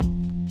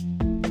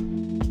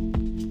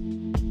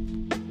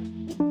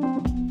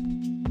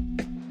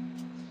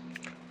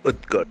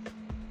उत्कट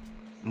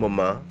मो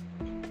माँ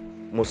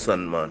मो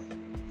सम्मान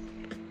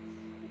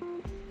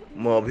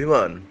मो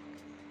अभिमान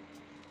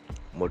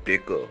मो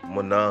टेक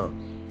मो ना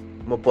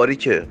मो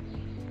परिचय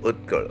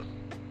उत्कल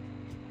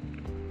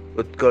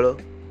उत्कल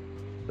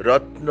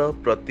रत्न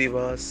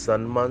प्रतिभा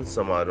सम्मान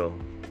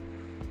समारोह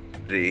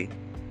रे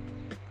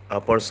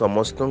आपण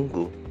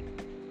समस्तଙ୍କୁ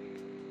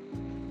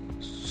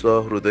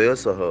सहृदय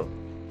सह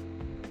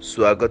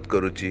स्वागत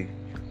करुची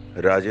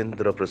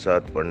राजेंद्र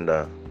प्रसाद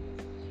पंडा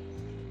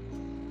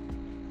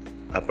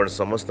आपण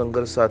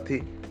समस्तंकर साथी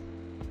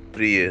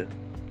प्रिय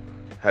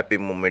happy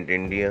moment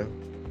India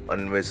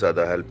Anvesha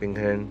the helping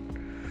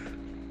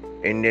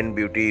hand Indian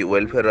beauty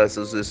welfare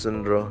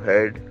association row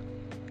head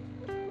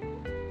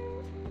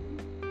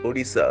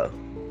Odisha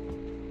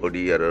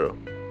Odiyar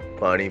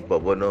पानी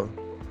पवन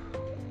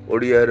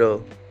ओडियार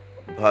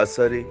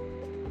भाषा रे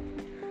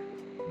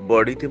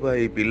बढ़ी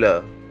भाई पिला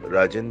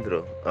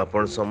राजेंद्र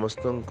आपण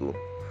समस्तंकु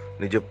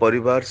निज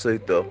परिवार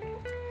सहित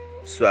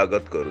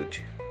स्वागत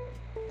करुछि।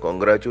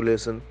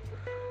 कंग्रेचुलेसन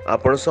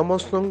आपण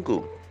समस्तंकु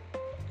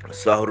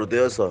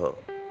सहृदय सह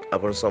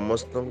आपण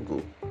समस्तंकु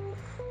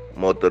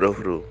मो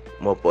तरफरु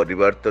मो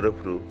परिवार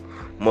तरफरु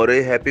मोर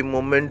हैप्पी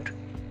मोमेंट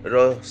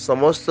रो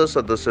समस्त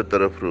सदस्य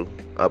तरफरु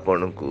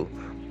आपनकु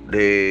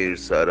ढेर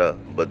सारा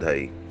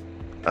बधाई।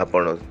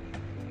 आपण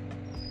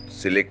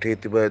सिलेक्ट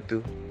हेतिबा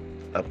हेतु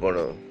आपण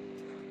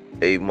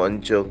एई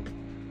मंच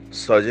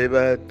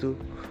सजेबा हेतु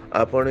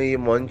आपण एई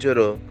मंचर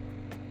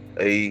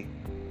एई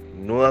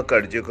नुआ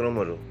कार्यक्रम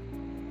रो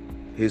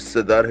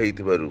हिस्सेदार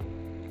हेतिबारु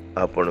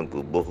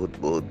आपनकु बहुत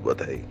बहुत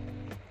बधाई।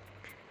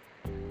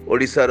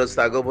 ओडिशार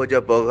साग भजा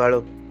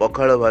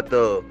पखाळ भात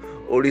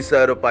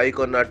ओडिशार पाइक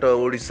नाट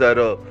ओडिशार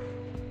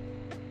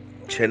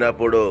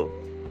छेनापोड़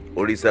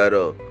ओडिशार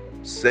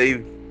सेई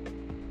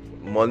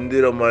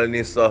मंदिर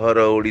मालिनी सहर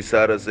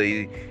ओडिशार सेई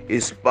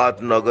इस्पात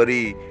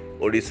नगरी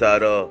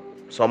ओडिशार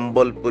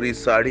संबलपुरी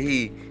साड़ी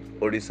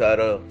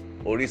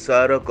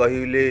ओडिशार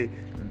कहिले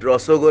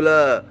रसगोला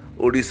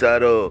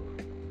ओडिशार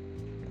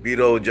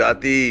वीर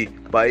जाति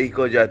पाइक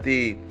जाति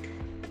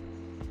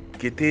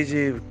केते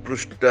जे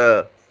पृष्ठा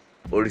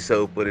ओडिशा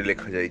ऊपर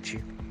लिखा जाइछि।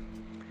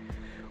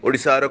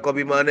 ओडिशार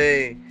कवि माने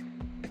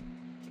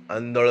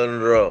आंदोलन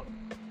रो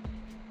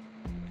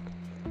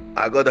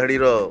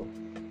आगधाड़ीर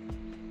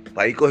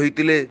पाइक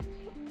होइतिले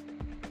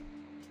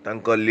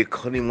तांका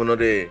लिखनी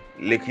मनरे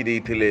लिखि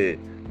देइथिले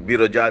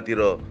वीर जातिर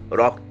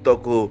रक्त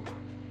को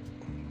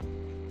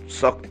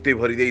शक्ति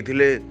भरी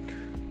देइथिले।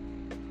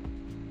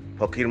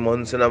 फकीर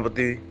मोहन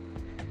सेनापति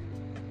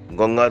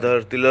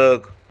गंगाधर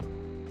तिलक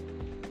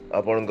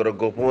आपणकर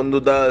गोपबंधु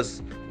दास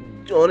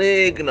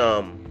अनेक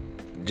नाम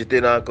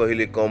जिते ना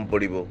कहले कम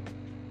पड़िबो।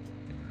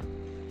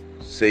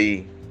 सेई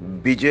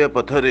विजय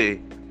पथरे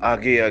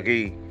आगे आगे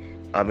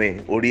आमे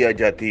ओडिया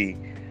जाति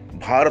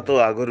भारत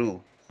आगरू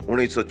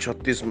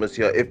 1936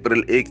 मसीहा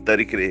एप्रिल 1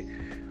 तारिख रे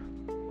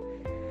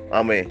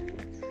आमे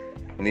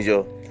निज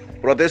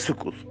प्रदेश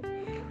को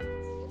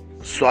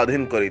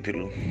स्वाधीन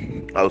करिथिलु।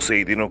 आ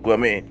सेई दिन को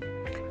आमे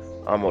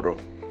आमर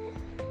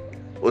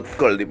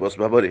उत्कल दिवस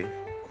भाव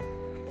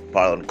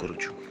पालन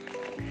करुछु।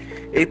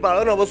 एई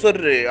पालन अवसर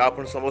रे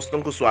आपण समस्त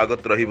को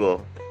स्वागत रहिबो।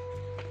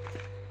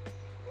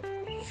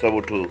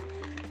 सबुठु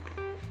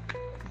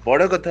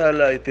बड़ कथा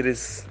हला एथिरे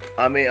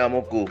आमे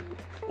आमको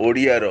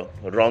ओडियार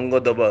रंग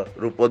दबा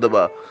रूप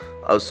दबा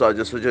आ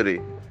साजसजरे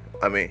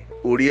आमे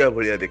ओडिया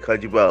भलिया देखा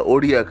जिबा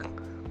ओडिया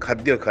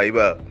खाद्य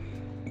खाइबा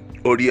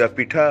ओडिया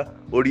पिठा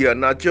ओडिया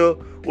नाच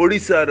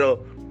ओडिशार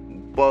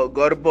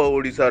गर्व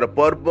ओडिशार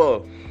पर्व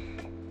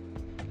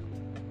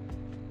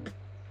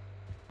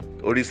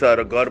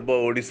ओडिशार गर्व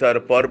ओडिशार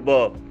पर्व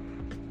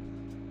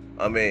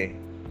आमे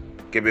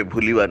केबे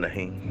भूलिबा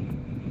नहीं।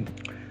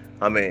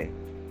 आमे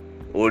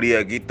ओडिया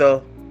गीत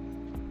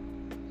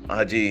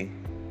आजी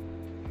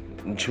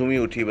झुमी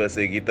उठिबा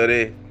से गीत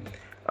रे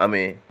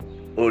आमे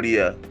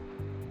ओडिया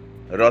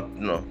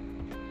रत्न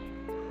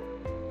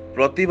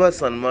प्रतिभा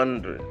सम्मान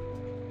रे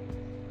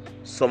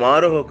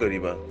समारोह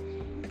करिबा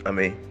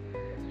आमे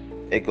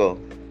एक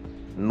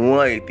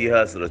नुआ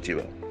इतिहास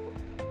रचिबा।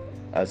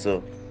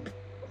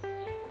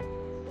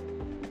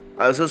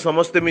 आसो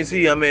समस्ते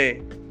मिसी आमे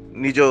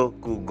निज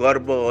को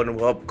गर्व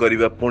अनुभव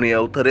करिबा। पुणी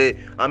आउ थरे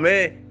आमे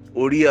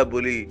ओडिया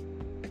बोली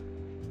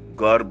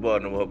गर्व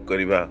अनुभव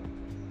करिबा।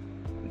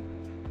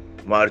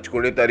 मार्च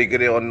 20 तारिख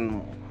रे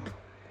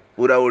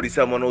पूरा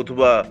ओडिशा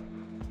मनौथुबा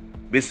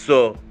विश्व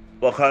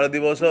पखाल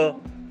दिवस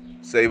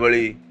से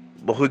भली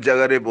बहुत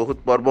जगह रे बहुत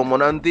पर्व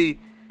मनांती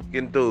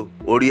किंतु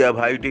ओडिया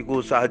भाईटी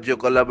को साहाय्य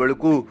कला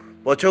बेलू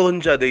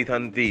पछघुंचा दे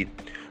थांती।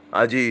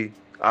 आज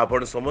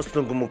आपण समस्त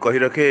को मु कहि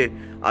रखे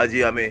आज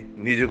आमे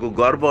निज को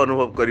गर्व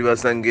अनुभव करबा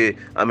संगे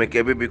आमे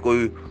केबे भी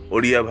कोई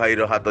ओडिया भाई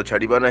रो हाथ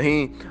छाड़िबा नहीं।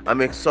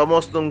 आमे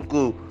समस्त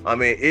को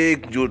आमे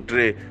एकजुट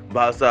रे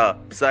भाषा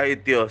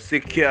साहित्य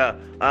शिक्षा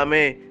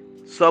आमे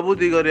सबु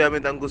दिगरे आमे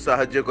तांको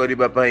साहाय्य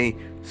करबा पई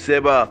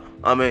सेवा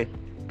आमे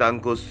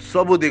तांको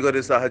सबु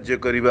दिगरे साहाय्य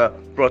करबा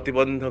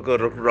प्रतिबंधक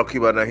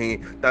रखिबा नहीं।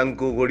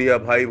 तांको ओडिया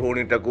भाई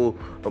भौणी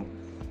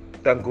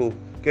तांको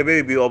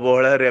केबे भी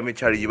अवहेला रे आमे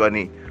छाड़ी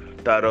जीवानी।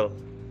 तार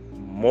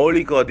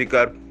मौलिक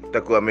अधिकार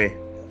ताकू आमे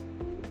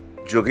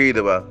जोगई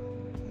देबा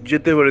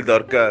जेते बेले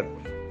दरकार।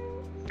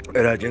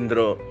 राजेंद्र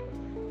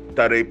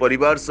तार ए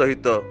परिवार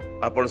सहित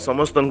आपण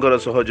समस्तंकर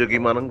सहयोगी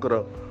मानकर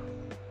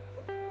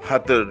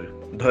हाथ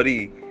धरी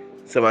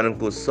से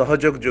मानकु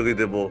सहयोग जोगी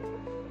देबो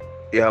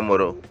यह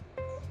मोर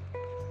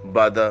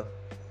वादा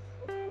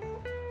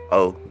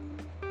आउ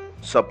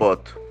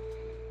शपथ।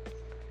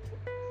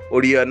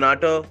 ओडिया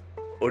नाट,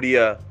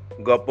 ओडिया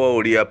गप,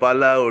 ओडिया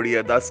पाला,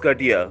 ओडिया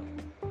दासकाटिया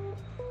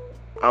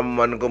आम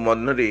मान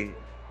मन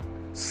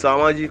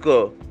सामाजिक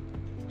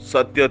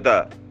सत्यता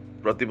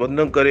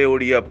प्रतिबंधन करे।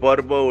 ओडिया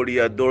पर्व,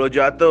 ओडिया दोल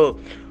जात,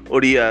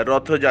 ओडिया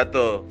रथ जात,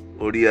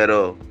 ओडियार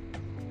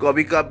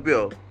कवि काव्य,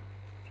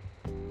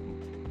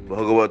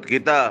 भगवत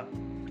गीता,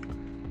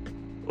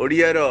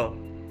 ओडियार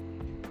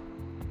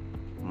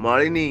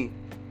मालिनी,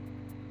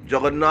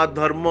 जगन्नाथ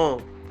धर्म,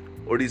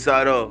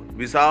 ओडिशार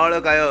विशाल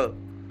काय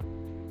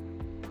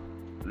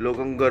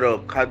लोकंकर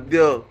खाद्य,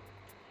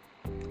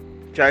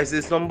 चाहे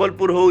से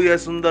संबलपुर हो या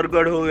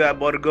सुंदरगढ़ हो या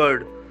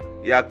बरगढ़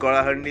या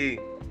कलाहांडी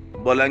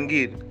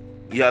बलांगीर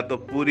या तो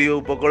पुरी हो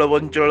उपकूल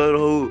अंचल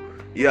हो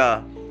या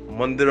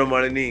मंदिर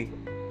मालिनी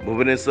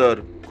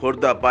भुवनेश्वर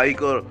खोर्धा पाइक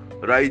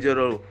राइजर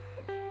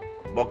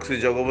बक्सी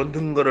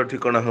जगबंधुंकर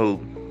ठिकाना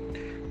हो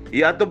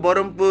या तो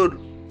बरहमपुर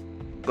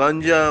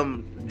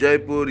गंजाम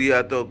जयपुर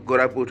या तो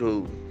कोरापुट हो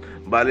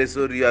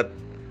बालेश्वर या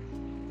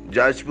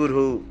जाजपुर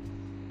हो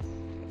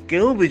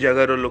केउ भी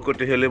जगार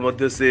लोकटे हेले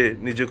मध्य से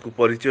निजक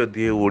परिचय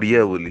दिए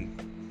ओडिया बोली।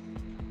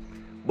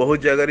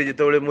 बहुत जगार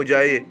जिते मु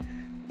जाए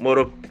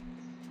मोर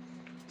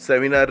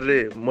सेमिनार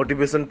रे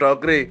मोटिवेशन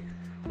टॉक रे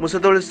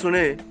मुझे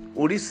शुणे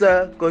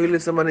ओडिशा कहले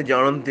से माने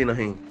जानती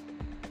नहीं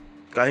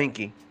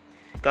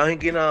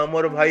कहीं ना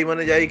आमर भाई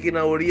माने जाई कि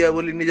ना ओडिया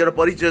बोली निजर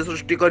परिचय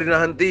सृष्टि करि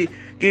नाहंती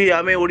कि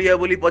आमे ओडिया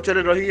बोली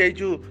पछरे रही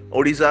जाइछु।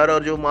 ओडिशार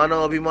जो मान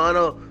अभिमान,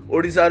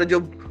 ओडिशार जो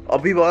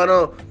अभिमान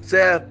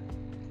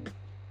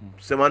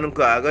से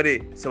मानक आगरे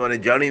से माने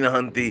जानी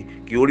नाहंती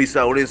कि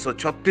ओडिशा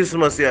 1936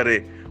 मसीह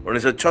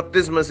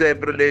 1936 मसीहा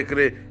एप्रिल 1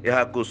 रे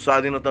यहाँ को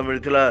स्वाधीनता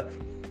मिलथिला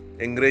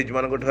इंग्रेज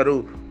मानक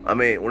ठारू।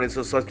 आमे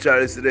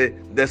 1947 रे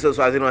देश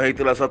स्वाधीन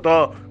होइतिला सत,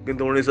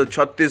 किंतु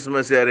 1936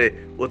 मसीह रे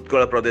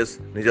उत्कल प्रदेश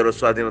निजर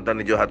स्वाधीनता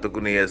निज हाथ को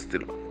नहीं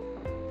आसथिल।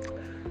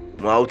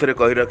 मु आउ थरे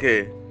कहि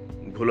रखे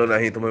भूल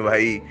नाही तुमे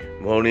भाई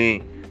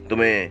भौणी,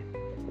 तुमे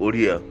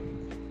ओडिया,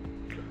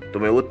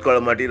 तुमे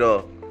उत्कल माटीर,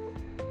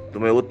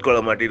 तुमे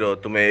उत्कल माटीर,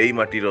 तुमे एई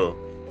माटीर,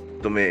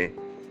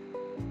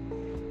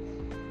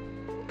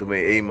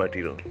 तुमे एई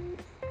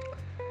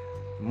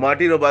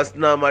माटीर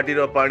बास्ना,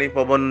 माटीर पानी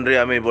पवन रे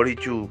आमे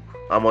बढ़ीचु।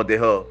 आम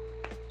देह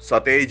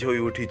सतेज होई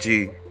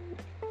उठिची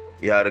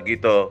यार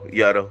गीत,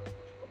 यार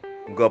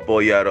गप,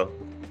 यार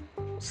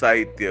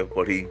साहित्य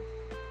पढ़ी।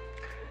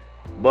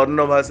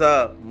 वर्ण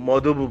भाषा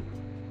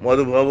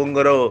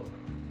मधुभवंगर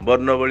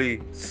वर्णवली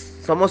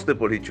समस्ते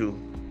पढ़ीचु।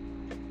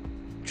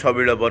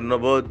 छबिल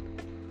वर्णबोध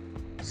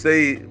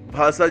से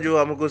भाषा जो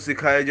हमको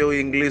सिखाए, जो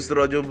इंग्लिश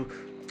रो जो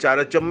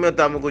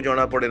चारचम्यता हमको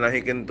जना पड़े ना,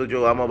 किंतु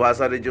जो आम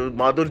भाषा रे जो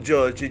माधुर्य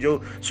अच्छी,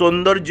 जो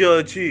सौंदर्य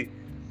अच्छी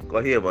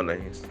कही हेब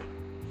नहीं।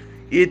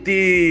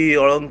 इति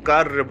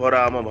अलंकार रे भरा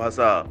आम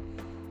भाषा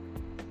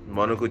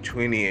मन को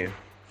छुई निए।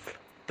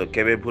 तो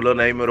केबे भूल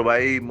नहीं मोर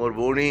भाई मोर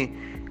भौणी,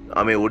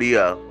 आमे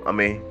ओडिया,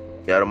 आमे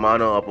यार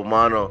मान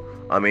अपमान,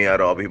 आमे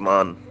यार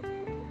अभिमान,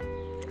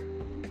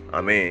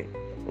 आमे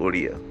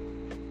ओडिया।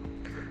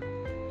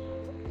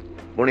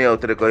 पुणी आउ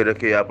थे कही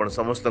रखे आपण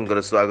समस्त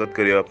स्वागत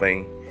करने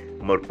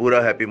मोर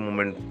पूरा हैप्पी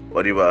मोमेंट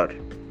परिवार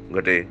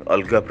गोटे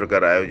अलग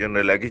प्रकार आयोजन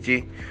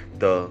लगी।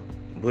 तो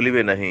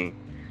भूलिबे नहीं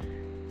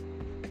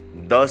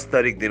 10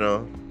 तारीख दिन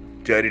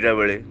 4टा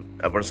बेले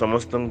आपण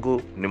समस्त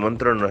को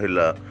निमंत्रण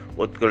रहिला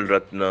उत्कल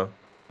रत्न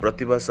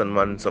प्रतिभा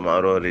सम्मान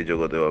समारोह रे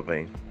जोग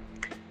देवाई।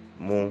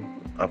 मु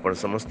आपण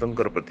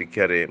समस्तंकर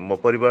प्रतीक्षा रे मो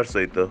परिवार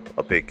सहित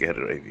अपेक्षा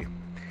रही।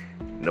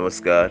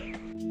 नमस्कार।